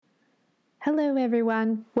Hello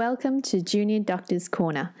everyone, welcome to Junior Doctor's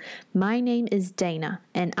Corner. My name is Dana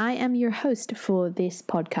and I am your host for this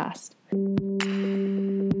podcast.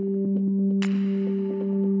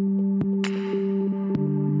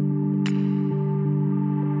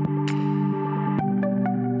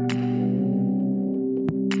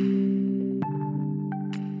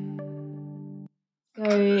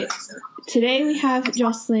 So today we have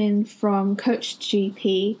Jocelyn from Coach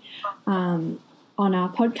GP on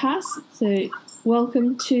our podcast. So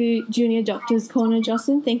welcome to Junior Doctor's Corner,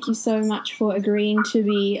 Jocelyn. Thank you so much for agreeing to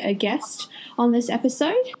be a guest on this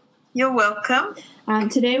episode. You're welcome.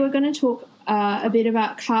 Today we're going to talk a bit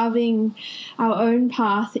about carving our own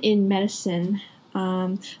path in medicine.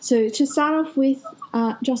 So to start off with,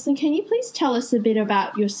 Jocelyn, can you please tell us a bit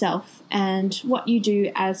about yourself and what you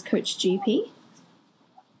do as Coach GP?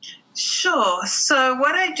 Sure. So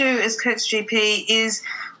what I do as Coach GP is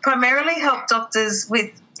primarily help doctors with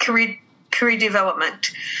career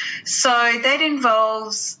development. So that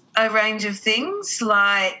involves a range of things,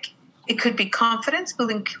 like it could be confidence,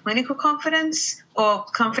 building clinical confidence, or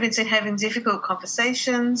confidence in having difficult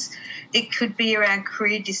conversations. It could be around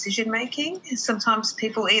career decision making. Sometimes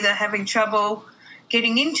people either having trouble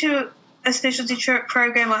getting into a specialty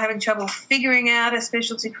program or having trouble figuring out a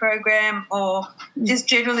specialty program, or just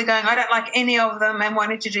generally going, I don't like any of them, and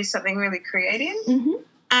wanting to do something really creative. Mm-hmm.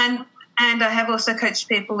 And I have also coached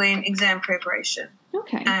people in exam preparation.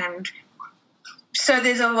 Okay. And so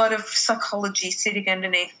there's a lot of psychology sitting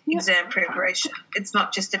underneath exam preparation. It's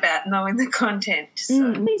not just about knowing the content.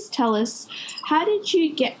 So. Please tell us, how did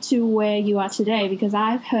you get to where you are today? Because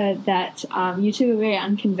I've heard that you took a very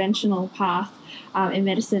unconventional path in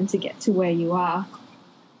medicine to get to where you are.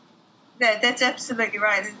 That's absolutely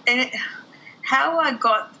right. And how I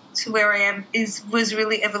got to where I am was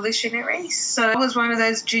really evolutionary. So I was one of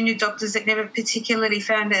those junior doctors that never particularly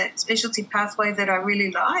found a specialty pathway that I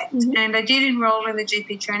really liked. Mm-hmm. And I did enroll in the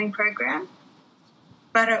GP training program,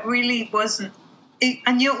 but it really wasn't.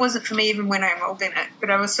 I knew it wasn't for me even when I enrolled in it, but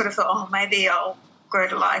I was sort of thought, maybe I'll grow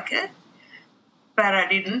to like it. But I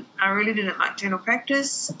didn't. I really didn't like general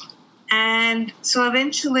practice. And so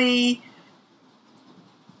eventually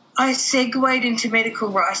I segued into medical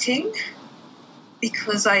writing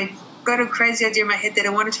because I got a crazy idea in my head that I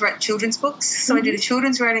wanted to write children's books. So I did a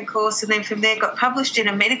children's writing course, and then from there got published in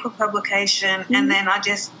a medical publication, and then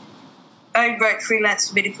I wrote freelance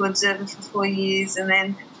for Medical Observer for 4 years, and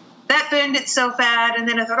then that burned itself out, and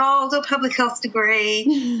then I thought, I'll do a public health degree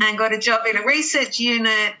and got a job in a research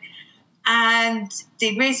unit and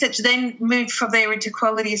did research, then moved from there into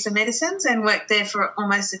quality of medicines and worked there for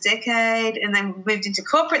almost a decade, and then moved into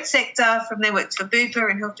corporate sector. From there worked for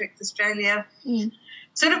Bupa and Health Direct Australia.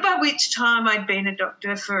 Sort of by which time I'd been a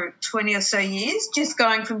doctor for 20 or so years, just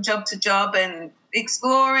going from job to job and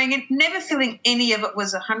exploring and never feeling any of it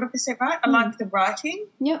was 100% right. I liked the writing.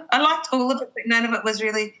 Yep. I liked all of it, but none of it was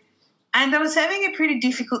really. And I was having a pretty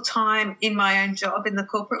difficult time in my own job in the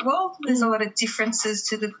corporate world. There's a lot of differences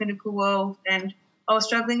to the clinical world, and I was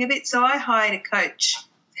struggling a bit. So I hired a coach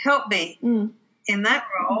to help me in that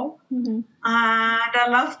role, and I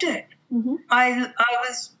loved it. I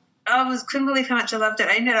couldn't believe how much I loved it.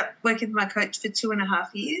 I ended up working with my coach for 2.5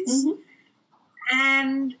 years,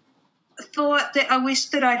 and thought that I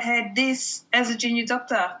wished that I'd had this as a junior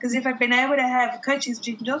doctor, because if I'd been able to have a coach as a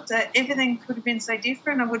junior doctor, everything could have been so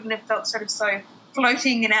different. I wouldn't have felt sort of so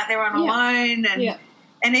floating and out there on alone,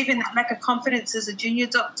 and even that lack of confidence as a junior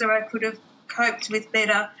doctor I could have coped with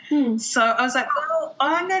better. So I was like, well,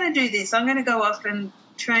 I'm going to do this. I'm going to go off and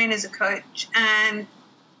train as a coach and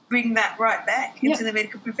bring that right back into the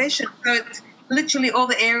medical profession. So it's literally all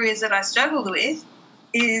the areas that I struggled with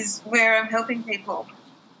is where I'm helping people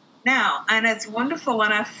now, and it's wonderful.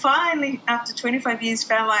 And I finally, after 25 years,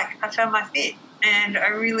 found my fit, and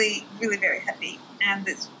I'm really, really very happy, and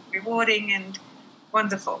it's rewarding and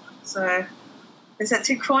wonderful. So, is that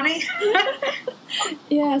too corny?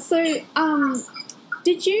 Yeah. So,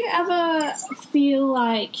 did you ever feel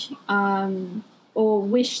like, or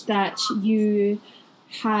wish that you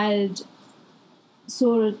had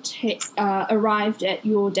sort of arrived at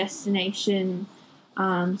your destination,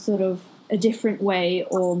 sort of a different way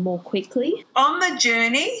or more quickly? On the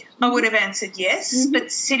journey, I would have answered yes, but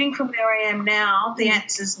sitting from where I am now, the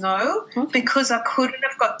answer's no, because I couldn't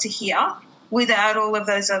have got to here without all of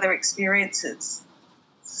those other experiences.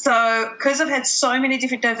 So because I've had so many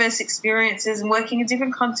different diverse experiences and working in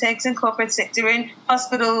different contexts and corporate sector in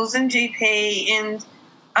hospitals and GP, and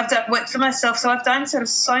I've worked for myself, so I've done sort of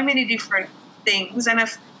so many different things, and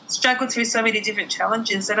I've struggled through so many different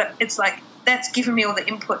challenges that it's like that's given me all the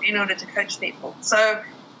input in order to coach people. So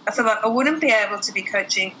I feel like I wouldn't be able to be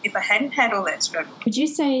coaching if I hadn't had all that struggle. Would you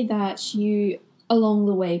say that you, along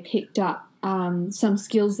the way, picked up some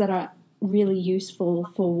skills that are really useful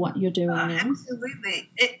for what you're doing now? Absolutely.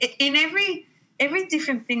 In every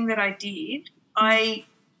different thing that I did, I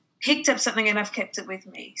picked up something and I've kept it with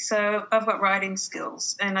me. So I've got writing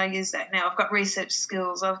skills and I use that now. I've got research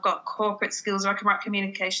skills. I've got corporate skills. I can write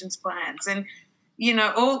communications plans and,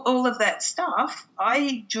 all of that stuff.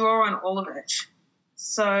 I draw on all of it.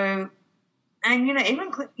 So, and,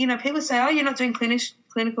 even, people say, oh, you're not doing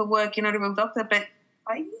clinical work, you're not a real doctor, but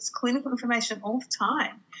I use clinical information all the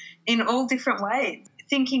time in all different ways.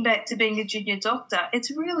 Thinking back to being a junior doctor,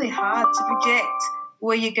 it's really hard to project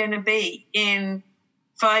where you're going to be in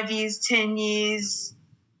 5 years, 10 years,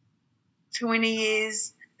 20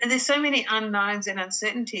 years. And there's so many unknowns and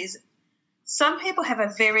uncertainties. Some people have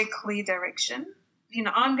a very clear direction.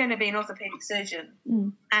 I'm going to be an orthopaedic surgeon.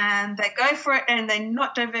 And they go for it and they're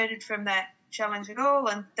not diverted from that challenge at all,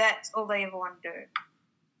 and that's all they ever want to do.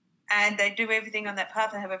 And they do everything on that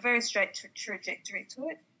path. They have a very straight trajectory to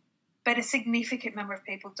it. But a significant number of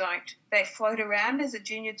people don't. They float around as a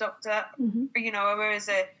junior doctor, or as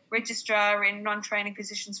a registrar in non-training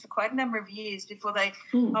positions for quite a number of years before they,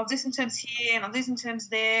 I'll do some terms here and I'll do some terms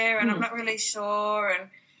there and I'm not really sure.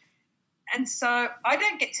 And so I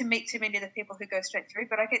don't get to meet too many of the people who go straight through,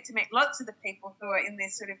 but I get to meet lots of the people who are in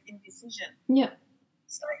this sort of indecision. Yeah.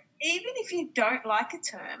 So even if you don't like a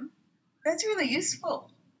term, that's really useful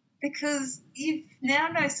because you now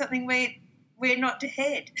know something we're not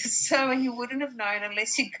ahead. So you wouldn't have known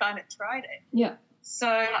unless you kind of tried it. Yeah. So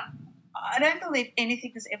I don't believe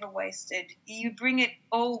anything is ever wasted. You bring it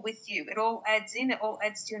all with you. It all adds in. It all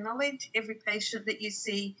adds to your knowledge. Every patient that you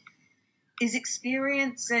see is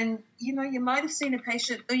experience, and you might have seen a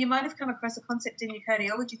patient or you might have come across a concept in your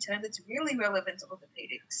cardiology term that's really relevant to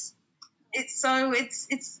orthopedics. There's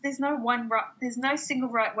no single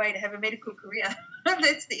right way to have a medical career.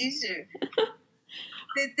 That's the issue.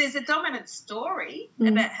 There's a dominant story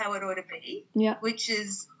about how it ought to be, which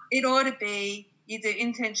is it ought to be you do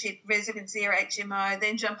internship, residency or HMO,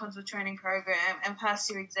 then jump onto a training program and pass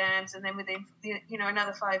your exams, and then within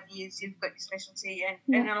another 5 years you've got your specialty,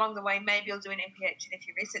 and along the way maybe you'll do an MPH and a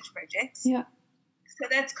few research projects. Yeah. So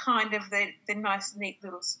that's kind of the nice, neat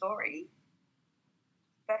little story.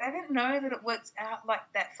 But I don't know that it works out like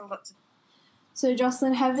that for lots of people. So,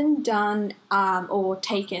 Jocelyn, having done or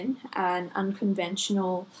taken an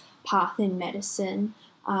unconventional path in medicine,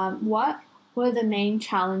 what were the main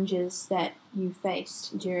challenges that you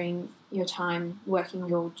faced during your time working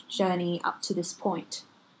your journey up to this point?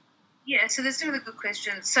 Yeah, so that's a really good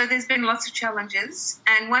question. So there's been lots of challenges,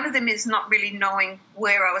 and one of them is not really knowing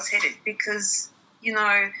where I was headed because,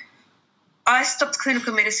 I stopped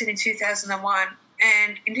clinical medicine in 2001.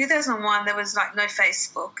 And in 2001, there was no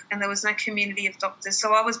Facebook and there was no community of doctors.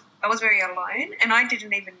 So I was very alone, and I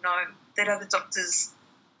didn't even know that other doctors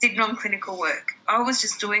did non-clinical work. I was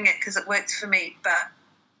just doing it because it worked for me, but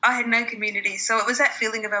I had no community. So it was that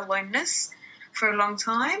feeling of aloneness for a long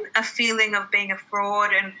time, a feeling of being a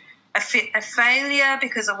fraud and a failure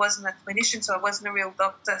because I wasn't a clinician, so I wasn't a real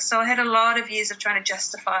doctor. So I had a lot of years of trying to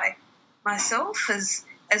justify myself as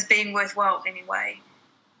being worthwhile anyway.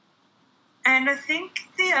 And I think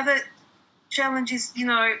the other challenge is,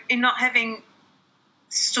 in not having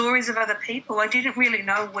stories of other people, I didn't really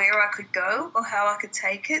know where I could go or how I could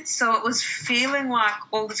take it. So it was feeling like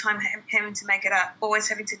all the time having to make it up, always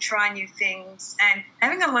having to try new things and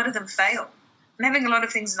having a lot of them fail and having a lot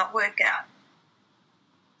of things not work out.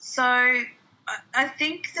 So I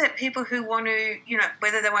think that people who want to,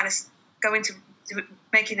 whether they want to go into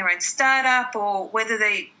making their own startup or whether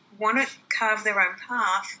they want to carve their own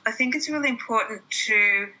path, I think it's really important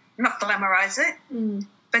to not glamorize it,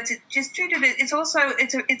 but to just treat it.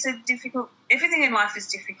 It's a difficult. Everything in life is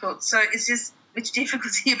difficult, so it's just which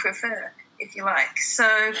difficulty you prefer, if you like.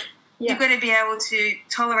 So you've got to be able to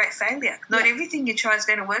tolerate failure. Not everything you try is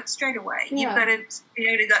going to work straight away. You've got to be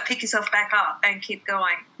able to pick yourself back up and keep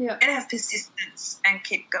going. You've got to have persistence and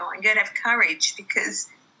keep going. You've got to have courage because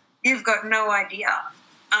you've got no idea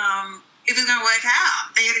if it's going to work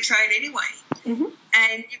out, and you're going to try it anyway. Mm-hmm.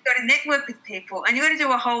 And you've got to network with people, and you've got to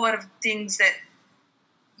do a whole lot of things that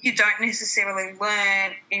you don't necessarily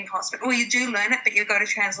learn in hospital. Well, you do learn it, but you've got to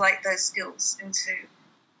translate those skills into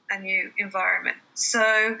a new environment.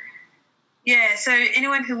 So, so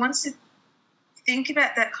anyone who wants to think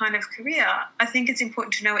about that kind of career, I think it's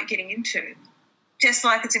important to know what you're getting into. Just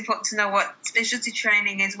like it's important to know what specialty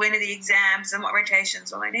training is, when are the exams, and what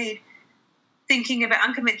rotations will I need. Thinking about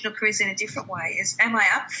unconventional careers in a different way is, am I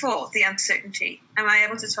up for the uncertainty? Am I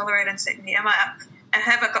able to tolerate uncertainty? Am I up? And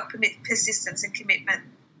have I got persistence and commitment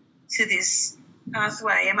to this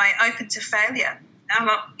pathway? Am I open to failure?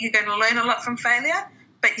 You're going to learn a lot from failure,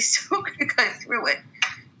 but you're still going to go through it.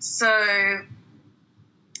 So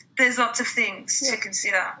there's lots of things to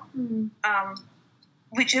consider,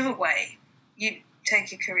 whichever way you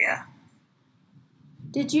take your career.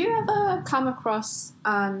 Did you ever come across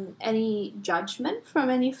any judgment from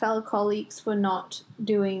any fellow colleagues for not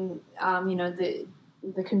doing,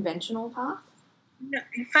 the conventional path? No,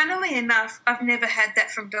 funnily enough, I've never had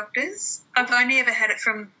that from doctors. I've only ever had it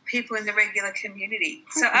from people in the regular community.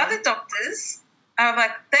 Okay. So other doctors are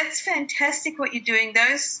like, that's fantastic what you're doing.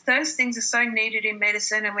 Those things are so needed in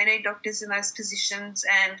medicine, and we need doctors in those positions,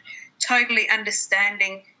 and totally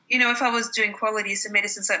understanding. If I was doing quality as a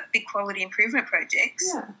medicine, so big quality improvement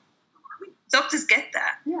projects, doctors get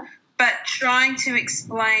that. Yeah. But trying to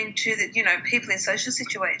explain to the, people in social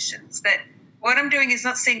situations that what I'm doing is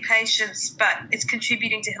not seeing patients, but it's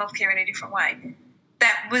contributing to healthcare in a different way.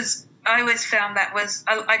 I always found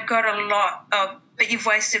I got a lot of, but you've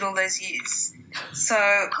wasted all those years. So,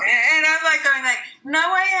 and I'm like going like, no,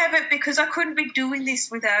 I haven't, because I couldn't be doing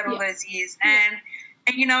this without all those years. And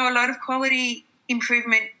a lot of quality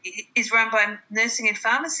improvement is run by nursing and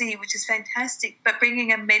pharmacy, which is fantastic, but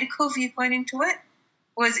bringing a medical viewpoint into it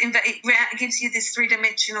gives you this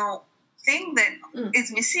three-dimensional thing that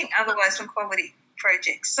is missing otherwise from quality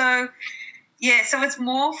projects. So it's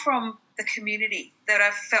more from the community that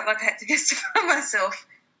I felt like I had to justify myself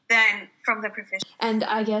than from the profession. And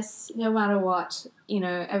I guess no matter what,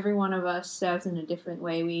 every one of us serves in a different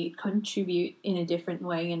way. We contribute in a different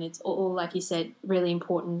way, and it's all, like you said, really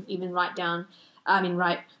important, even right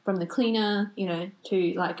from the cleaner,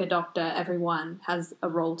 to like a doctor, everyone has a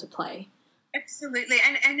role to play. Absolutely.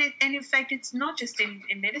 And in fact, it's not just in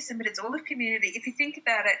medicine, but it's all of community. If you think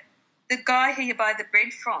about it, the guy who you buy the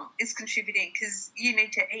bread from is contributing because you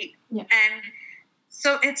need to eat. Yeah. And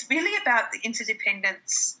so it's really about the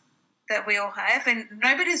interdependence that we all have, and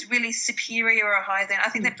nobody's really superior or higher than. I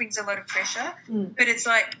think that brings a lot of pressure. But it's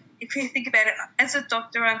like, if you think about it, as a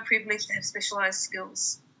doctor, I'm privileged to have specialised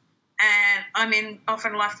skills. And I'm in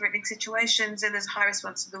often life-threatening situations, and there's high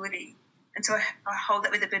responsibility. And so I hold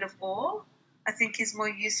that with a bit of awe. I think is more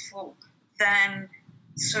useful than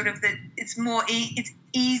sort of it's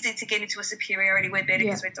easy to get into a superiority, we're better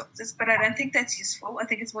because we're doctors, but I don't think that's useful. I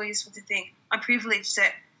think it's more useful to think, I'm privileged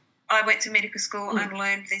that I went to medical school and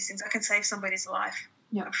learned these things. I can save somebody's life.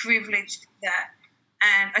 Yeah. I'm privileged to do that.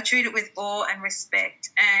 And I treat it with awe and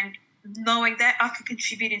respect, and knowing that I can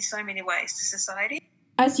contribute in so many ways to society.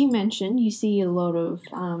 As you mentioned, you see a lot of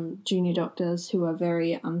junior doctors who are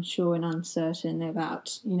very unsure and uncertain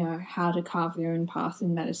about, how to carve their own path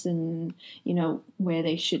in medicine, where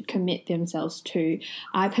they should commit themselves to.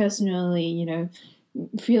 I personally,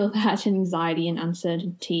 feel that anxiety and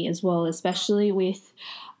uncertainty as well, especially with,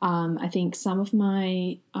 I think some of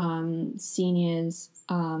my seniors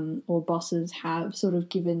or bosses have sort of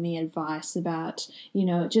given me advice about,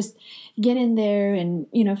 just get in there and,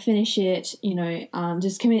 finish it,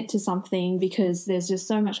 just commit to something, because there's just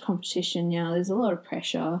so much competition now. There's a lot of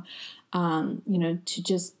pressure, to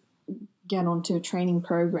just get onto a training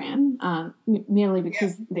program merely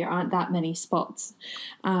because there aren't that many spots.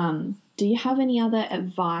 Do you have any other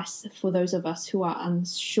advice for those of us who are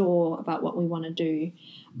unsure about what we want to do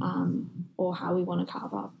or how we want to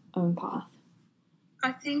carve our own path?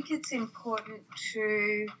 I think it's important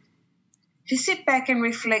to sit back and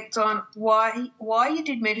reflect on why you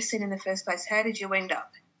did medicine in the first place. How did you end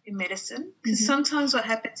up in medicine? Because sometimes what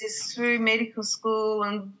happens is through medical school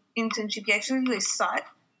and internship, you actually lose sight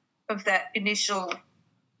of that initial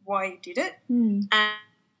why you did it.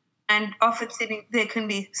 And often there can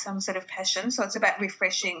be some sort of passion. So it's about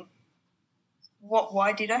refreshing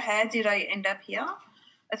how did I end up here?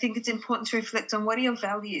 I think it's important to reflect on what are your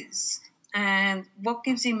values and what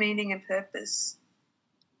gives you meaning and purpose.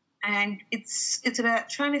 And it's about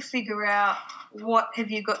trying to figure out what have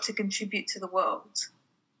you got to contribute to the world.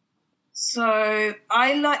 So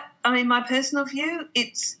my personal view,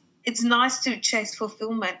 it's nice to chase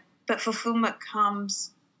fulfillment, but fulfillment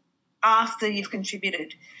comes after you've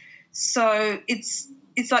contributed. So it's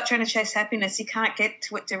like trying to chase happiness. You can't get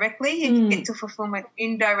to it directly. You can get to fulfillment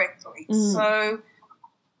indirectly. So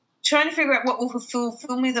trying to figure out what will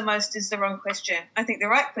fulfill me the most is the wrong question. I think the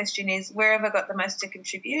right question is, where have I got the most to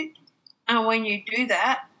contribute? And when you do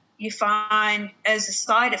that, you find as a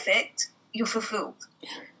side effect, you're fulfilled.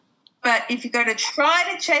 But if you go to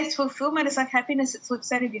try to chase fulfillment, it's like happiness, it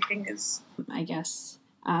slips out of your fingers. I guess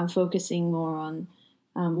focusing more on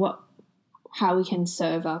how we can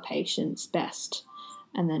serve our patients best,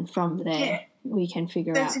 and then from there we can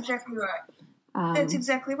figure out. That's exactly right. That's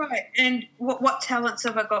exactly right. And what talents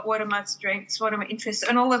have I got? What are my strengths? What are my interests?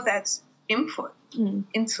 And all of that's input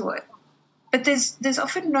into it. But there's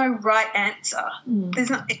often no right answer. There's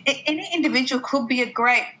not. Any individual could be a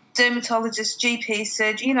great dermatologist, GP,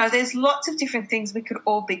 surgeon. There's lots of different things we could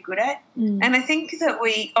all be good at. And I think that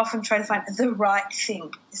we often try to find the right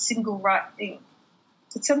thing, the single right thing.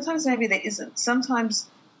 But sometimes maybe there isn't. Sometimes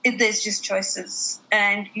there's just choices,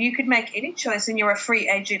 and you could make any choice, and you're a free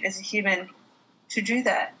agent as a human to do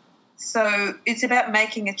that. So it's about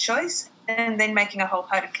making a choice and then making a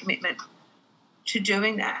wholehearted commitment to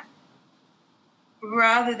doing that,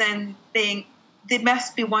 rather than there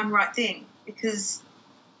must be one right thing, because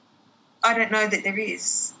I don't know that there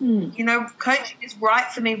is. Coaching is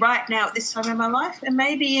right for me right now at this time in my life, and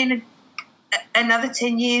maybe in another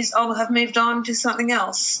 10 years I'll have moved on to something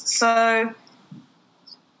else. So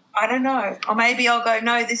I don't know. Or maybe I'll go,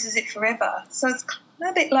 no, this is it forever. So it's kind of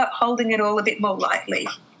a bit like holding it all a bit more lightly.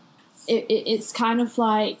 It's kind of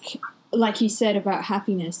like you said about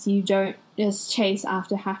happiness. You don't just chase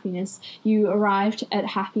after happiness. You arrived at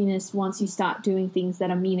happiness once you start doing things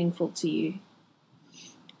that are meaningful to you.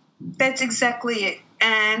 That's exactly it.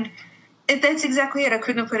 And that's exactly it. I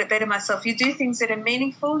couldn't have put it better myself. You do things that are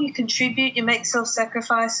meaningful, you contribute, you make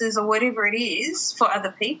self-sacrifices or whatever it is for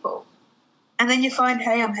other people. And then you find,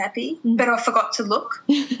 hey, I'm happy, but I forgot to look.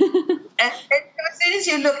 and as soon as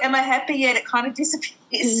you look, am I happy yet? It kind of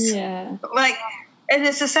disappears. Yeah. And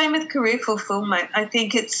it's the same with career fulfillment. I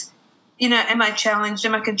think it's, am I challenged?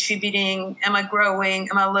 Am I contributing? Am I growing?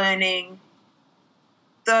 Am I learning?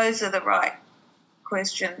 Those are the right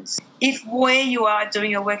questions. If where you are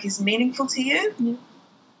doing your work is meaningful to you,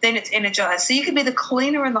 then it's energized. So you could be the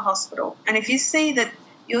cleaner in the hospital, and if you see that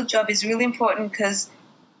your job is really important because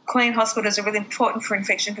clean hospitals are really important for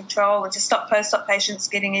infection control and to stop post-op patients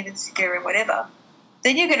getting even sicker and whatever,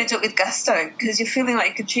 then you're going to do it with gusto because you're feeling like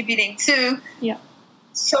you're contributing too. Yeah.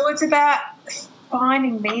 So it's about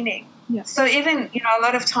finding meaning. Yeah. So even, a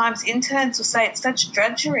lot of times interns will say it's such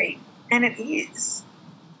drudgery, and it is.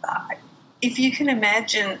 But if you can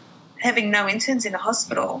imagine having no interns in a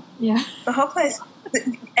hospital, the whole place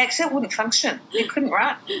actually it wouldn't function. It couldn't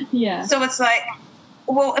run. Yeah. So it's like,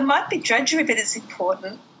 well, it might be drudgery, but it's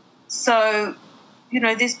important. So,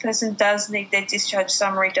 this person does need their discharge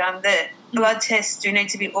summary done. The blood tests do need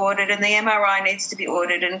to be ordered, and the MRI needs to be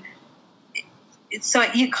ordered. And so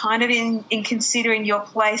you kind of in considering your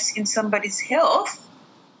place in somebody's health,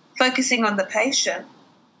 focusing on the patient,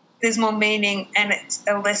 there's more meaning and it's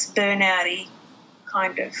a less burnout-y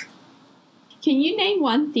kind of. Can you name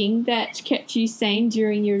one thing that kept you sane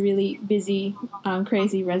during your really busy,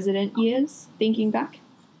 crazy resident years, thinking back?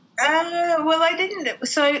 Well, I didn't.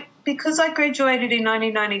 So because I graduated in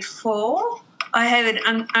 1994, I have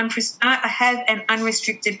an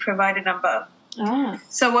unrestricted provider number.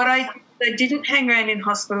 So what I didn't hang around in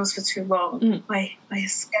hospitals for too long. I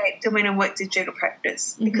escaped and went and worked in general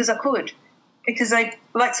practice because I could. Because I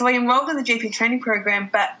enrolled in the GP training program,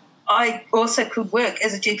 but I also could work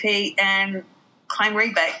as a GP and claim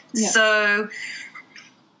rebate. Yeah.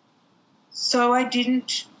 So I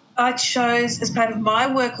chose as part of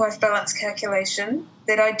my work-life balance calculation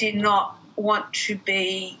that I did not want to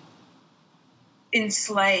be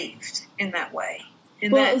enslaved in that way.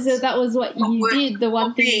 And so that was what you did, the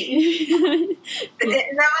one thing.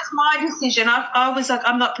 That was my decision. I was like,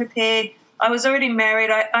 I'm not prepared. I was already married.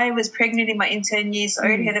 I was pregnant in my intern years. I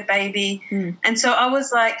already had a baby. And so I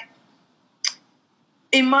was like,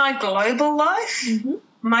 in my global life,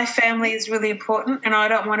 my family is really important and I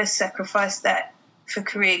don't want to sacrifice that for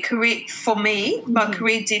career. Career, for me, my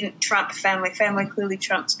career didn't trump family. Family clearly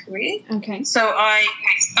trumps career. Okay. So I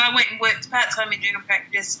went and worked part-time in general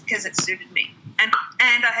practice because it suited me. And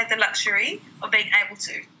I had the luxury of being able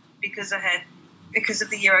to because of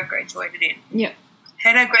the year I graduated in. Yeah.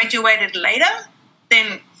 Had I graduated later,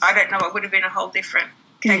 then I don't know, it would have been a whole different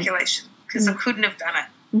calculation because I couldn't have done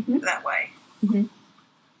it that way.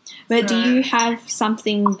 But do you have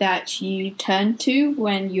something that you turn to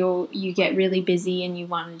when you get really busy and you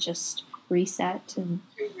want to just reset?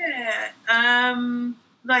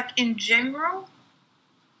 Like in general,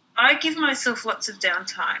 I give myself lots of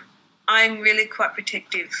downtime. I'm really quite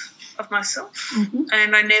protective of myself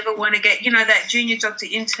and I never want to get, that junior doctor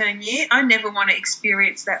intern year, I never want to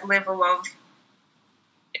experience that level of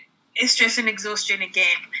stress and exhaustion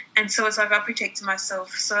again. And so it's like I protect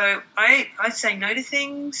myself. So I say no to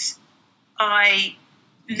things. I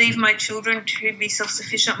leave my children to be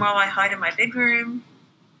self-sufficient while I hide in my bedroom.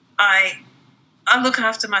 I look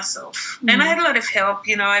after myself. And I had a lot of help.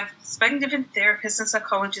 I've spoken to different therapists and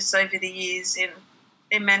psychologists over the years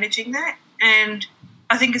in managing that. And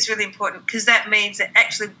I think it's really important because that means that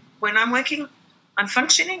actually when I'm working, I'm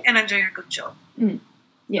functioning and I'm doing a good job.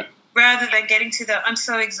 Yeah. Rather than getting to the, I'm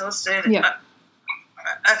so exhausted, Yeah.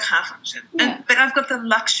 I can't function. Yeah. But I've got the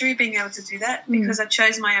luxury of being able to do that because I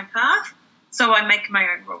chose my own path, so I make my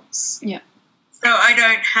own rules. Yeah. So I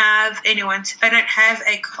don't have I don't have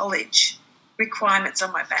a college requirements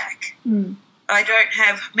on my back. I don't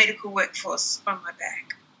have medical workforce on my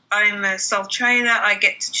back. I'm a sole trader. I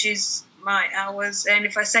get to choose my hours, and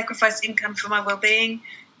if I sacrifice income for my well-being,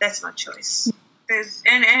 that's my choice.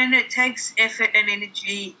 And it takes effort and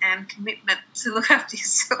energy and commitment to look after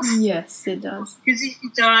yourself. Yes, it does. Because if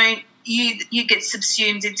you don't, you get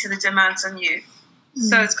subsumed into the demands on you.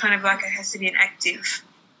 So it's kind of like it has to be an active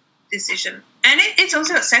decision. And it's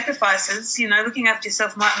also got sacrifices. You know, looking after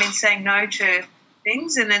yourself might mean saying no to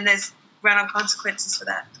things, and then there's run-on consequences for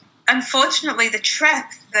that. Unfortunately, the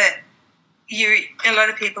trap that a lot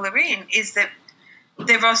of people are in is that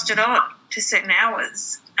they're rostered on to certain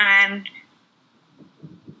hours, and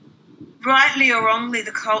rightly or wrongly,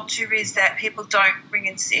 the culture is that people don't ring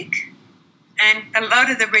in sick. And a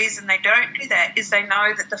lot of the reason they don't do that is they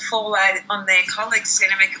know that the fallout on their colleagues is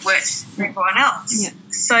going to make it worse for everyone else. Yeah.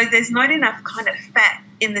 So there's not enough kind of fat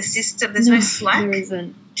in the system. There's no slack there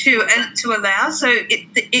isn't. to allow. So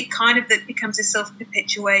it kind of that becomes a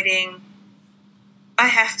self-perpetuating, I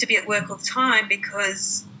have to be at work all the time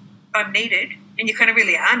because I'm needed, and you kind of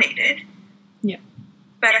really are needed. Yeah.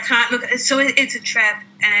 But I can't look at it. So it's a trap,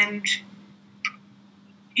 and,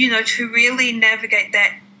 you know, to really navigate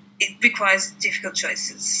that, it requires difficult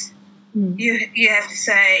choices. You have to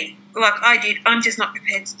say, like I did, I'm just not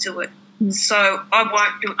prepared to do it. So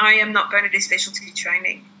I am not going to do specialty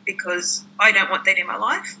training because I don't want that in my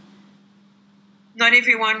life. Not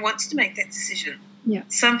everyone wants to make that decision. Yeah.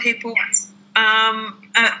 Some people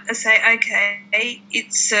say, okay,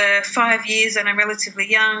 it's 5 years and I'm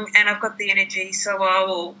relatively young and I've got the energy, so I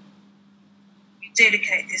will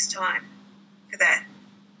dedicate this time for that.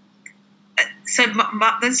 So that's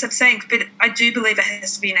what I'm saying, but I do believe it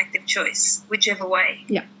has to be an active choice, whichever way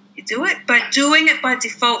you do it. But doing it by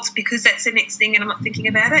default because that's the next thing and I'm not thinking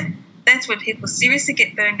about it, that's when people seriously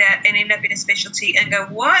get burned out and end up in a specialty and go,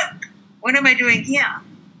 what am I doing here?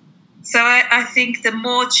 So I think the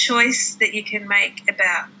more choice that you can make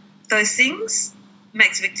about those things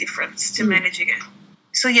makes a big difference to managing it.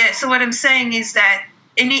 So what I'm saying is that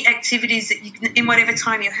any activities that you can, in whatever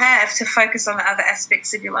time you have, to focus on the other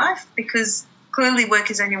aspects of your life, because clearly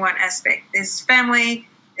work is only one aspect. There's family,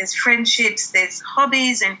 there's friendships, there's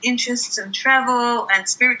hobbies and interests and travel and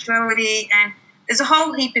spirituality, and there's a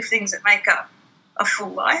whole heap of things that make up a full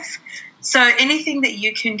life. So anything that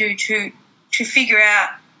you can do to figure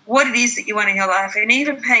out what it is that you want in your life, and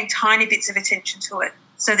even paying tiny bits of attention to it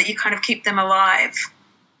so that you kind of keep them alive.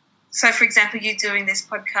 So, for example, you doing this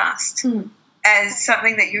podcast as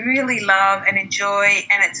something that you really love and enjoy,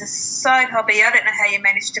 and it's a side hobby. I don't know how you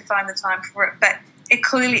managed to find the time for it, but it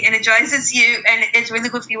clearly energizes you, and it's really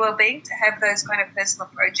good for your well-being to have those kind of personal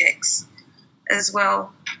projects as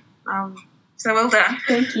well. So well done.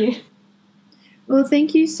 Thank you. Well,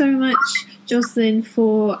 thank you so much, Jocelyn,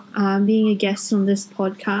 for being a guest on this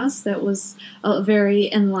podcast. That was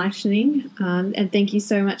very enlightening, and thank you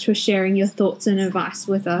so much for sharing your thoughts and advice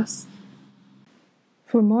with us.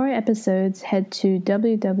 For more episodes, head to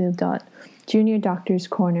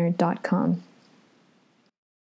www.juniordoctorscorner.com.